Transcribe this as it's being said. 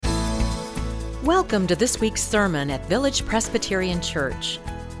Welcome to this week's sermon at Village Presbyterian Church.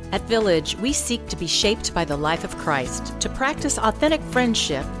 At Village, we seek to be shaped by the life of Christ, to practice authentic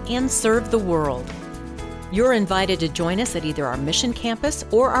friendship, and serve the world. You're invited to join us at either our Mission Campus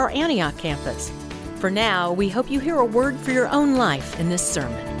or our Antioch campus. For now, we hope you hear a word for your own life in this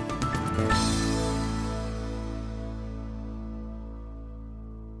sermon.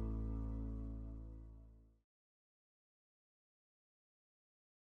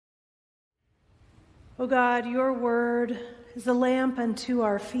 O God, your word is a lamp unto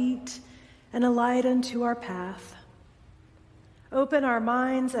our feet and a light unto our path. Open our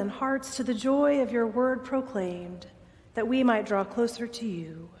minds and hearts to the joy of your word proclaimed, that we might draw closer to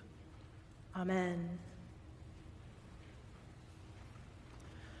you. Amen.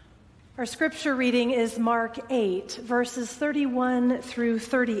 Our scripture reading is Mark 8, verses 31 through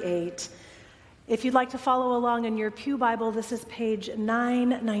 38. If you'd like to follow along in your pew Bible, this is page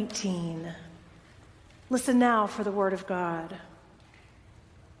 919. Listen now for the word of God.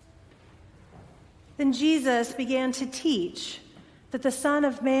 Then Jesus began to teach that the Son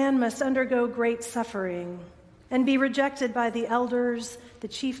of Man must undergo great suffering and be rejected by the elders, the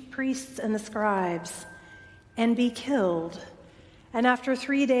chief priests, and the scribes, and be killed, and after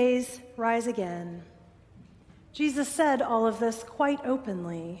 3 days rise again. Jesus said all of this quite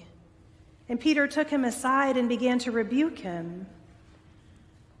openly, and Peter took him aside and began to rebuke him.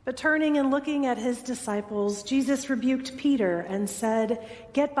 But turning and looking at his disciples, Jesus rebuked Peter and said,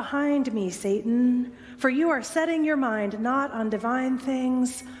 "Get behind me, Satan, for you are setting your mind not on divine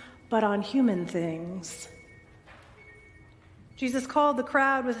things, but on human things." Jesus called the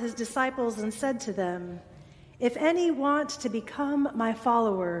crowd with his disciples and said to them, "If any want to become my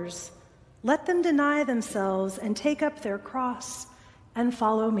followers, let them deny themselves and take up their cross and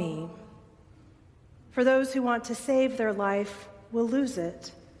follow me. For those who want to save their life will lose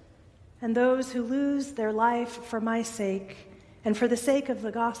it. And those who lose their life for my sake and for the sake of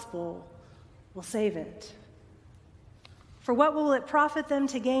the gospel will save it. For what will it profit them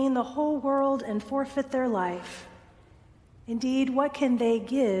to gain the whole world and forfeit their life? Indeed, what can they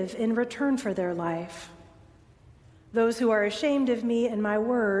give in return for their life? Those who are ashamed of me and my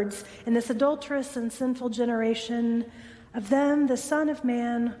words in this adulterous and sinful generation, of them the Son of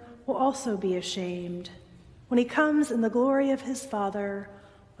Man will also be ashamed when he comes in the glory of his Father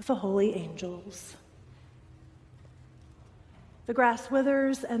with the holy angels." The grass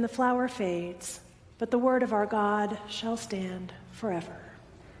withers and the flower fades, but the word of our God shall stand forever.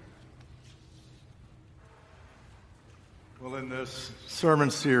 Well, in this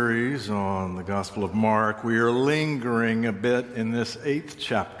sermon series on the Gospel of Mark, we are lingering a bit in this 8th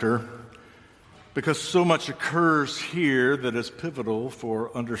chapter because so much occurs here that is pivotal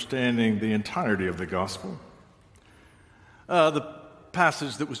for understanding the entirety of the Gospel. The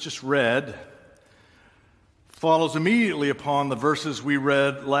passage that was just read follows immediately upon the verses we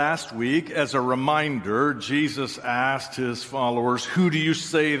read last week. As a reminder, Jesus asked his followers, "Who do you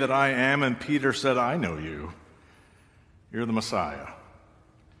say that I am?" And Peter said, "I know you. You're the Messiah.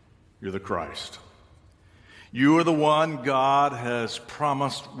 You're the Christ. You are the one God has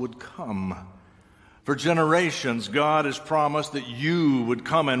promised would come. For generations, God has promised that you would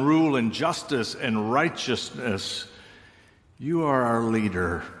come and rule in justice and righteousness. You are our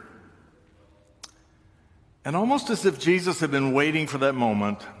leader." And almost as if Jesus had been waiting for that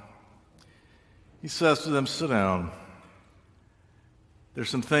moment, he says to them, "Sit down.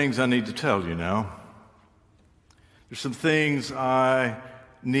 There's some things I need to tell you now. There's some things I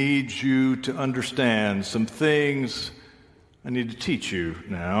need you to understand, some things I need to teach you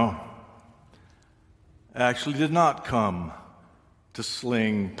now. I actually did not come to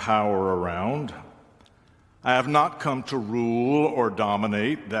sling power around. I have not come to rule or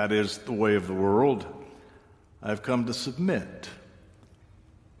dominate. That is the way of the world. I have come to submit.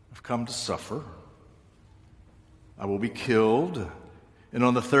 I've come to suffer. I will be killed, and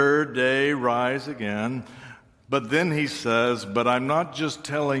on the 3rd day rise again." But then he says, "But I'm not just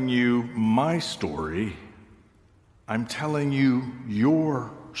telling you my story. I'm telling you your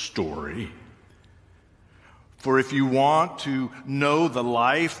story. For if you want to know the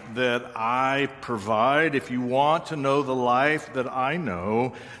life that I provide, if you want to know the life that I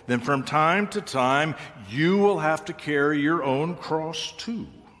know, then from time to time you will have to carry your own cross too."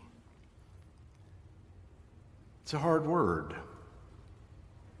 It's a hard word.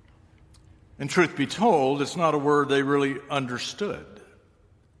 And truth be told, it's not a word they really understood.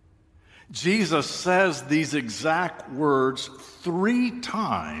 Jesus says these exact words 3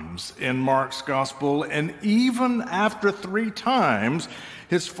 times in Mark's gospel, and even after 3 times,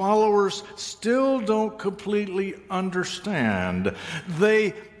 his followers still don't completely understand.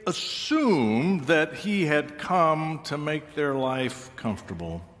 They assumed that he had come to make their life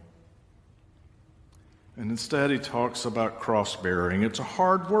comfortable. And instead, he talks about cross-bearing. It's a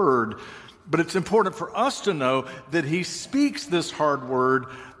hard word, but it's important for us to know that he speaks this hard word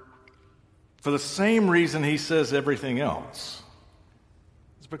for the same reason he says everything else.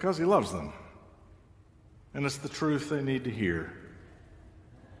 It's because he loves them. And it's the truth they need to hear.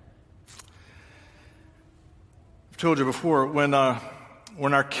 I've told you before, when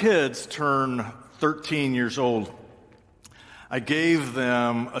our kids turn 13 years old, I gave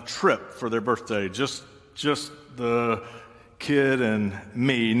them a trip for their birthday, just the kid and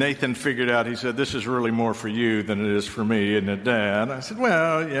me. Nathan figured out, he said, this is really more for you than it is for me, isn't it, Dad? I said,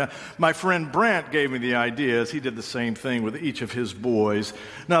 well, yeah. My friend Brant gave me the ideas. He did the same thing with each of his boys.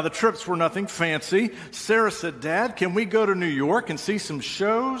 Now, the trips were nothing fancy. Sarah said, Dad, can we go to New York and see some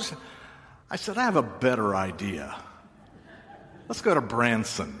shows? I said, I have a better idea. Let's go to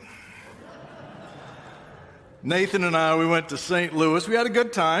Branson. Nathan and I, we went to St. Louis. We had a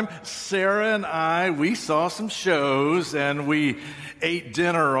good time. Sarah and I, we saw some shows, and we ate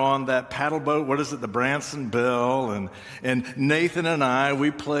dinner on that paddle boat. What is it, the Branson Belle? And Nathan and I,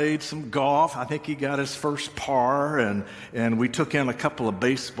 we played some golf. I think he got his first par, and we took in a couple of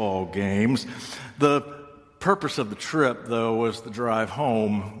baseball games. The purpose of the trip, though, was the drive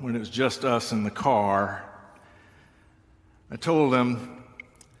home when it was just us in the car. I told him,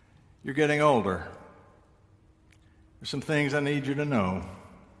 you're getting older. There's some things I need you to know.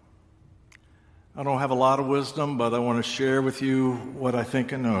 I don't have a lot of wisdom, but I want to share with you what I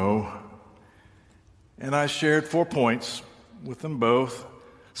think I know. And I shared 4 points with them both.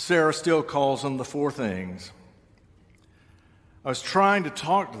 Sarah still calls them the 4 things. I was trying to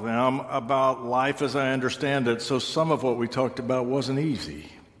talk to them about life as I understand it, so some of what we talked about wasn't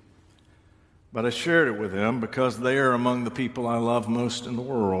easy. But I shared it with them because they are among the people I love most in the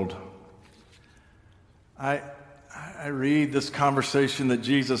world. I read this conversation that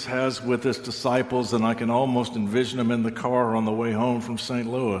Jesus has with his disciples, and I can almost envision him in the car on the way home from St.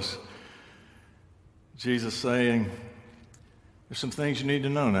 Louis. Jesus saying, there's some things you need to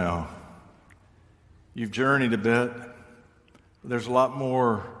know now. You've journeyed a bit. There's a lot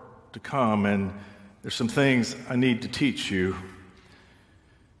more to come, and there's some things I need to teach you.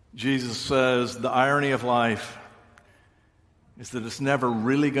 Jesus says the irony of life is that it's never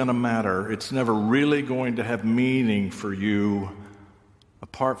really going to matter. It's never really going to have meaning for you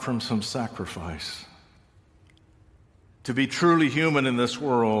apart from some sacrifice. To be truly human in this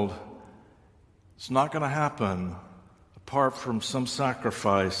world, it's not going to happen apart from some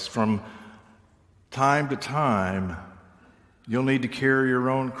sacrifice. From time to time, you'll need to carry your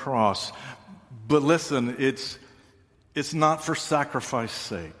own cross. But listen, it's not for sacrifice's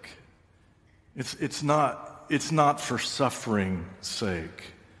sake. It's not for suffering's sake.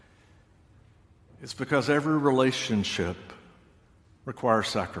 It's because every relationship requires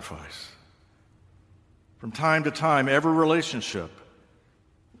sacrifice. From time to time, every relationship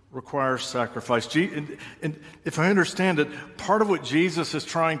requires sacrifice. And if I understand it, part of what Jesus is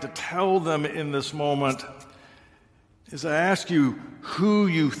trying to tell them in this moment is, I ask you who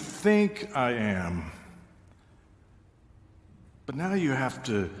you think I am. But now you have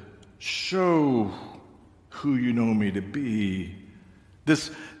to show who you know me to be. This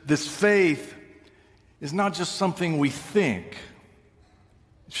faith is not just something we think.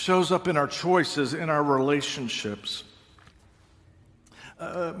 It shows up in our choices, in our relationships.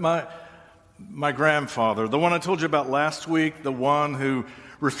 My grandfather, the one I told you about last week, the one who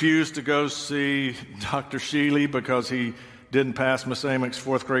refused to go see Dr. Sheely because he didn't pass Miss Amick's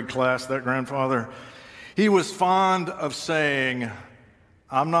 4th grade class, that grandfather, he was fond of saying,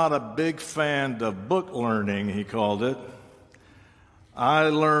 I'm not a big fan of book learning, he called it. I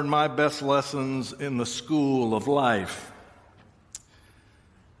learned my best lessons in the school of life.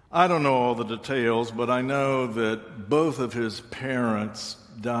 I don't know all the details, but I know that both of his parents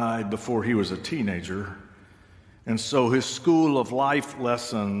died before he was a teenager. And so his school of life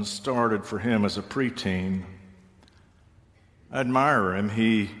lessons started for him as a preteen. I admire him.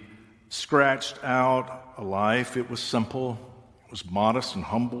 He scratched out a life. It was simple. Was modest and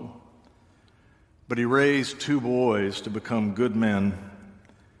humble, but he raised 2 boys to become good men.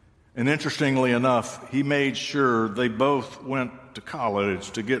 And interestingly enough, he made sure they both went to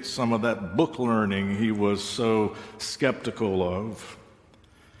college to get some of that book learning he was so skeptical of.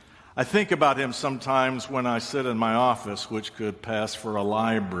 I think about him sometimes when I sit in my office, which could pass for a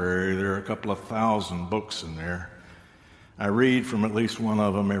library. There are a couple of thousand books in there. I read from at least one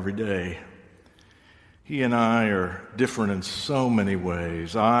of them every day. He and I are different in so many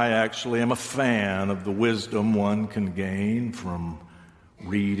ways. I actually am a fan of the wisdom one can gain from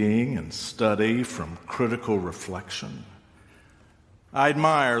reading and study from critical reflection. I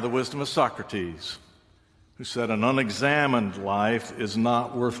admire the wisdom of Socrates, who said an unexamined life is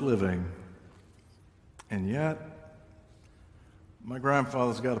not worth living. And yet, my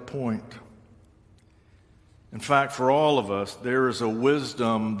grandfather's got a point. In fact, for all of us, there is a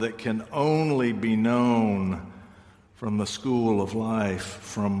wisdom that can only be known from the school of life,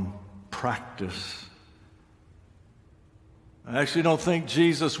 from practice. I actually don't think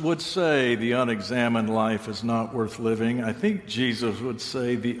Jesus would say the unexamined life is not worth living. I think Jesus would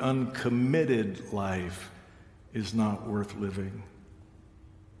say the uncommitted life is not worth living.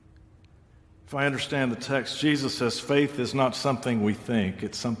 If I understand the text, Jesus says faith is not something we think.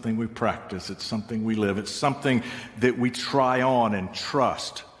 It's something we practice. It's something we live. It's something that we try on and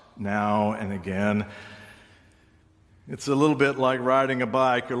trust now and again. It's a little bit like riding a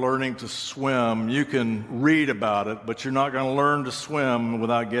bike or learning to swim. You can read about it, but you're not going to learn to swim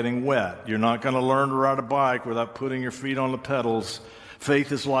without getting wet. You're not going to learn to ride a bike without putting your feet on the pedals.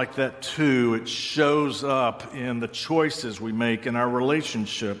 Faith is like that too. It shows up in the choices we make in our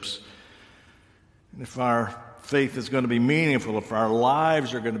relationships. And if our faith is going to be meaningful, if our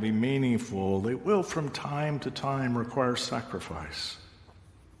lives are going to be meaningful, they will from time to time require sacrifice.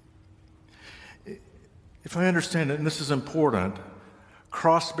 If I understand it, and this is important,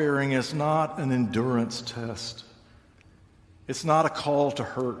 cross-bearing is not an endurance test. It's not a call to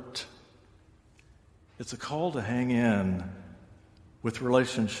hurt. It's a call to hang in with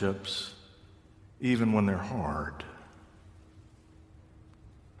relationships even when they're hard.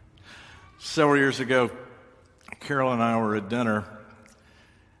 Several years ago, Carol and I were at dinner,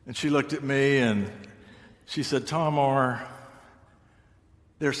 and she looked at me and she said, "Tom R.,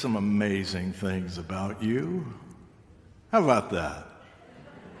 there's some amazing things about you." How about that?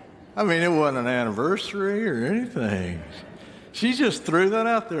 I mean, it wasn't an anniversary or anything. She just threw that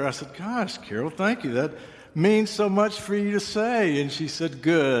out there. I said, "Gosh, Carol, thank you. That means so much for you to say." And she said,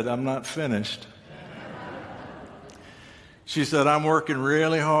 "Good, I'm not finished." She said, "I'm working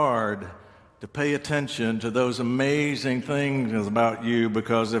really hard to pay attention to those amazing things about you,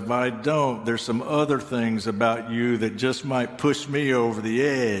 because if I don't, there's some other things about you that just might push me over the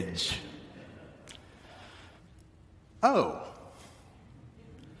edge." Oh,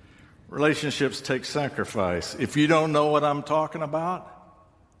 relationships take sacrifice. If you don't know what I'm talking about,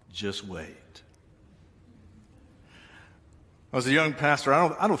 just wait. I was a young pastor.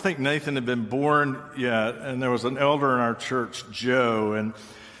 I don't think Nathan had been born yet, and there was an elder in our church, Joe, and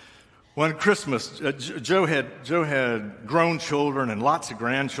one Christmas, Joe had grown children and lots of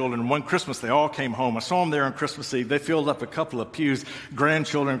grandchildren. One Christmas, they all came home. I saw them there on Christmas Eve. They filled up a couple of pews,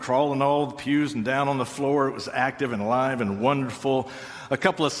 grandchildren crawling all the pews and down on the floor. It was active and alive and wonderful. A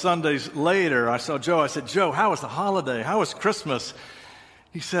couple of Sundays later, I saw Joe. I said, "Joe, how was the holiday? How was Christmas?"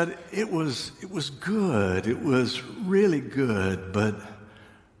 He said, it was good. It was really good. But,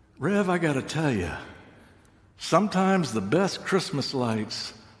 Rev, I got to tell you, sometimes the best Christmas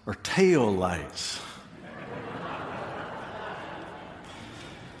lights are tail lights.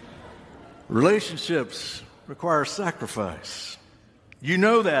 Relationships require sacrifice. You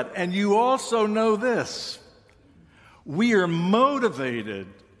know that, and you also know this. We are motivated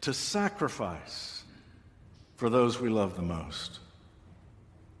to sacrifice for those we love the most.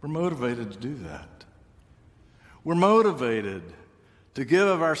 We're motivated to do that. We're motivated to give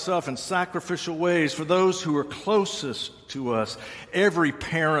of ourselves in sacrificial ways for those who are closest to us. Every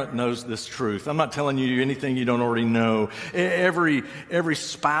parent knows this truth. I'm not telling you anything you don't already know. Every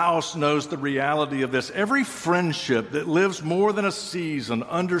spouse knows the reality of this. Every friendship that lives more than a season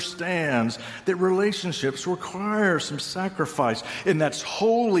understands that relationships require some sacrifice, and that's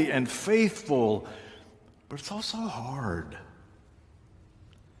holy and faithful, but it's also hard.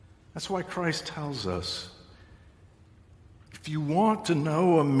 That's why Christ tells us, if you want to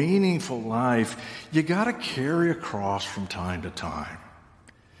know a meaningful life, you got to carry a cross from time to time.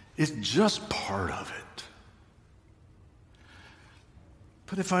 It's just part of it.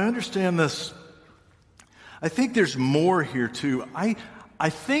 But if I understand this, I think there's more here too. I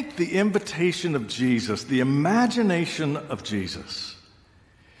think the invitation of Jesus, the imagination of Jesus,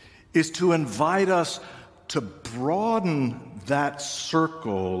 is to invite us to broaden that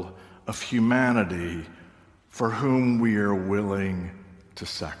circle of humanity for whom we are willing to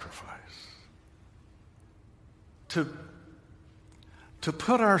sacrifice. To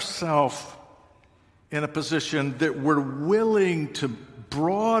put ourselves in a position that we're willing to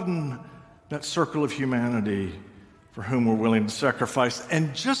broaden that circle of humanity for whom we're willing to sacrifice,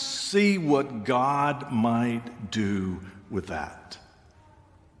 and just see what God might do with that.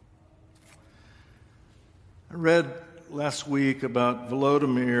 I read last week about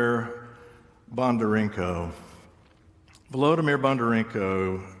Volodymyr Bondarenko. Volodymyr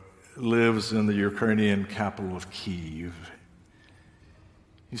Bondarenko lives in the Ukrainian capital of Kyiv.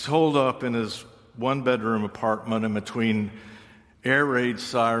 He's holed up in his one-bedroom apartment, and between air raid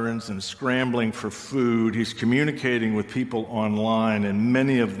sirens and scrambling for food, he's communicating with people online, and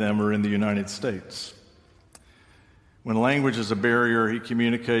many of them are in the United States. When language is a barrier, he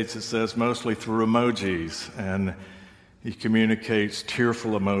communicates, it says, mostly through emojis, and he communicates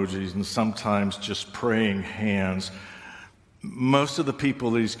tearful emojis and sometimes just praying hands. Most of the people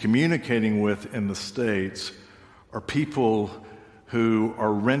that he's communicating with in the States are people who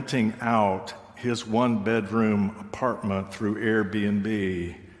are renting out his one-bedroom apartment through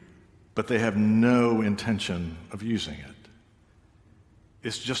Airbnb, but they have no intention of using it.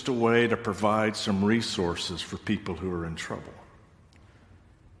 It's just a way to provide some resources for people who are in trouble.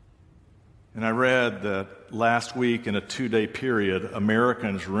 And I read that last week, in a 2-day period,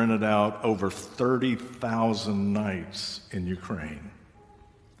 Americans rented out over 30,000 nights in Ukraine.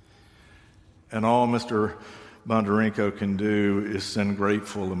 And all Mr. Bondarenko can do is send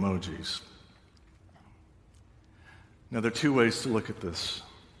grateful emojis. Now, there are two ways to look at this.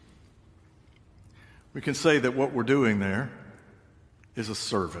 We can say that what we're doing there is a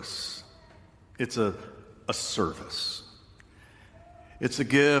service. It's a service. It's a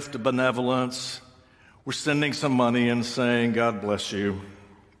gift of benevolence. We're sending some money and saying, God bless you.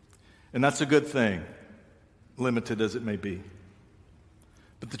 And that's a good thing, limited as it may be.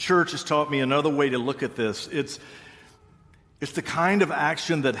 But the church has taught me another way to look at this. It's the kind of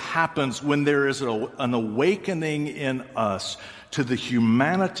action that happens when there is an awakening in us to the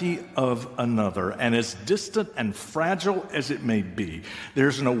humanity of another. And as distant and fragile as it may be,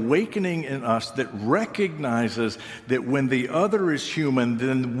 there's an awakening in us that recognizes that when the other is human,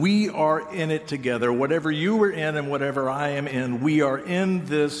 then we are in it together. Whatever you are in and whatever I am in, we are in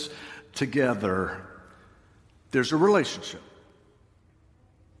this together. There's a relationship.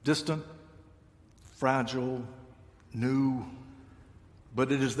 Distant, fragile, new, but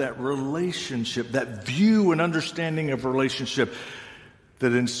it is that relationship, that view and understanding of relationship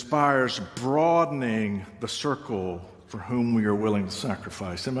that inspires broadening the circle for whom we are willing to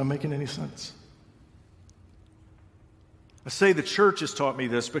sacrifice. Am I making any sense? I say the church has taught me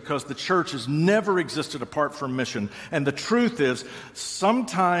this because the church has never existed apart from mission. And the truth is,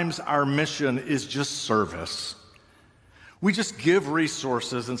 sometimes our mission is just service. We just give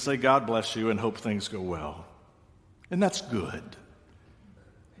resources and say, God bless you, and hope things go well. And that's good.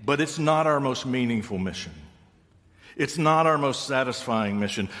 But it's not our most meaningful mission. It's not our most satisfying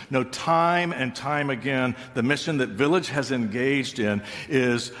mission. No, time and time again, the mission that Village has engaged in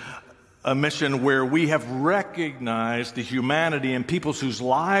is a mission where we have recognized the humanity in peoples whose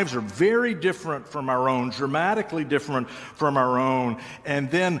lives are very different from our own, dramatically different from our own.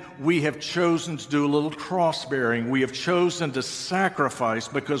 And then we have chosen to do a little cross-bearing. We have chosen to sacrifice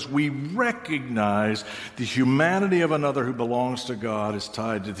because we recognize the humanity of another who belongs to God is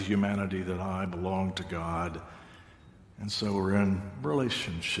tied to the humanity that I belong to God. And so we're in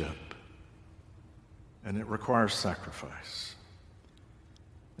relationship. And it requires sacrifice.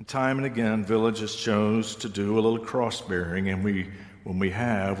 And time and again, Village has chose to do a little cross-bearing, and when we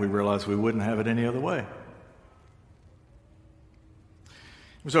realize we wouldn't have it any other way.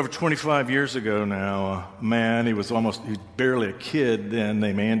 It was over 25 years ago now, a man, he was barely a kid then,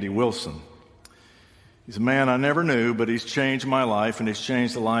 named Andy Wilson. He's a man I never knew, but he's changed my life, and he's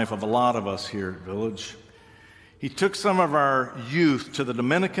changed the life of a lot of us here at Village. He took some of our youth to the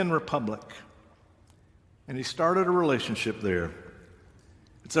Dominican Republic, and he started a relationship there.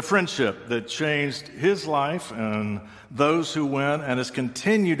 It's a friendship that changed his life and those who went, and has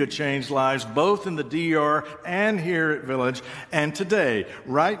continued to change lives both in the DR and here at Village. And today,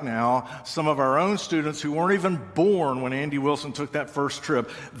 right now, some of our own students who weren't even born when Andy Wilson took that first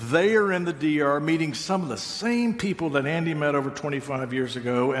trip, they are in the DR meeting some of the same people that Andy met over 25 years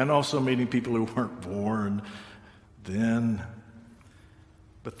ago, and also meeting people who weren't born then.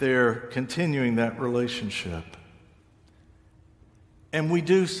 But they're continuing that relationship. And we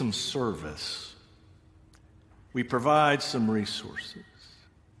do some service. We provide some resources.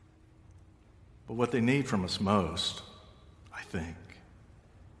 But what they need from us most, I think,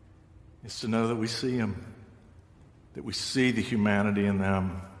 is to know that we see them, that we see the humanity in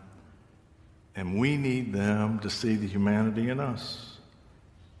them, and we need them to see the humanity in us.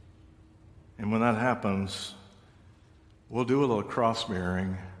 And when that happens, we'll do a little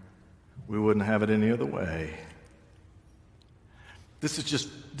cross-bearing. We wouldn't have it any other way. This is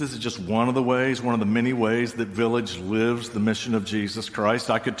just one of the ways, one of the many ways that Village lives the mission of Jesus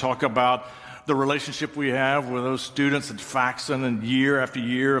Christ. I could talk about the relationship we have with those students at Faxon, and year after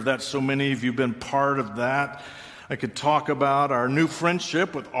year of that, so many of you have been part of that. I could talk about our new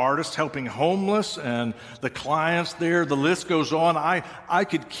friendship with artists helping homeless and the clients there. The list goes on. I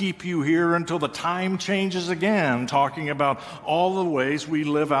could keep you here until the time changes again, talking about all the ways we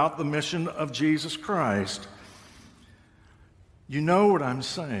live out the mission of Jesus Christ. You know what I'm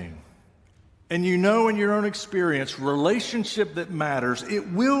saying. And you know in your own experience, relationship that matters,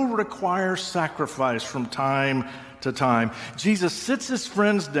 it will require sacrifice from time to time. Jesus sits his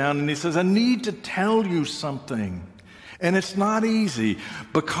friends down and he says, I need to tell you something. And it's not easy,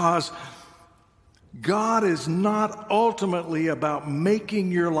 because God is not ultimately about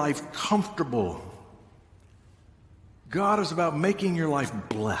making your life comfortable. God is about making your life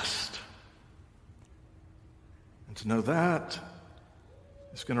blessed. And to know that,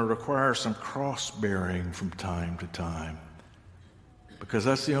 it's going to require some cross-bearing from time to time, because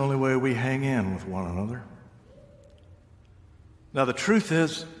that's the only way we hang in with one another. Now, the truth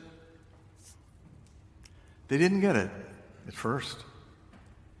is, they didn't get it at first.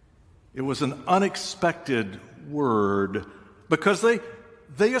 It was an unexpected word, because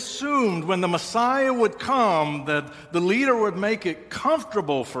they assumed when the Messiah would come that the leader would make it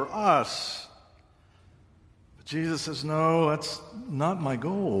comfortable for us. But Jesus says, no, that's not my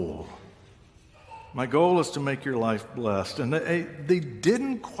goal. My goal is to make your life blessed. And they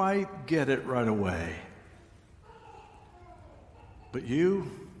didn't quite get it right away. But you,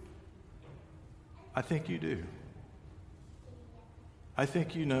 I think you do. I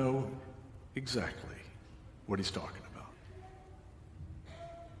think you know exactly what he's talking about.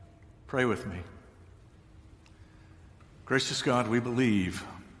 Pray with me. Gracious God, we believe.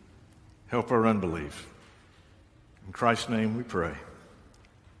 Help our unbelief. In Christ's name we pray.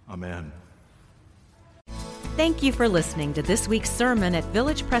 Amen. Thank you for listening to this week's sermon at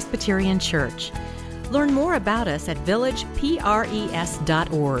Village Presbyterian Church. Learn more about us at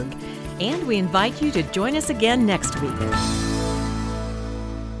villagepres.org, and we invite you to join us again next week.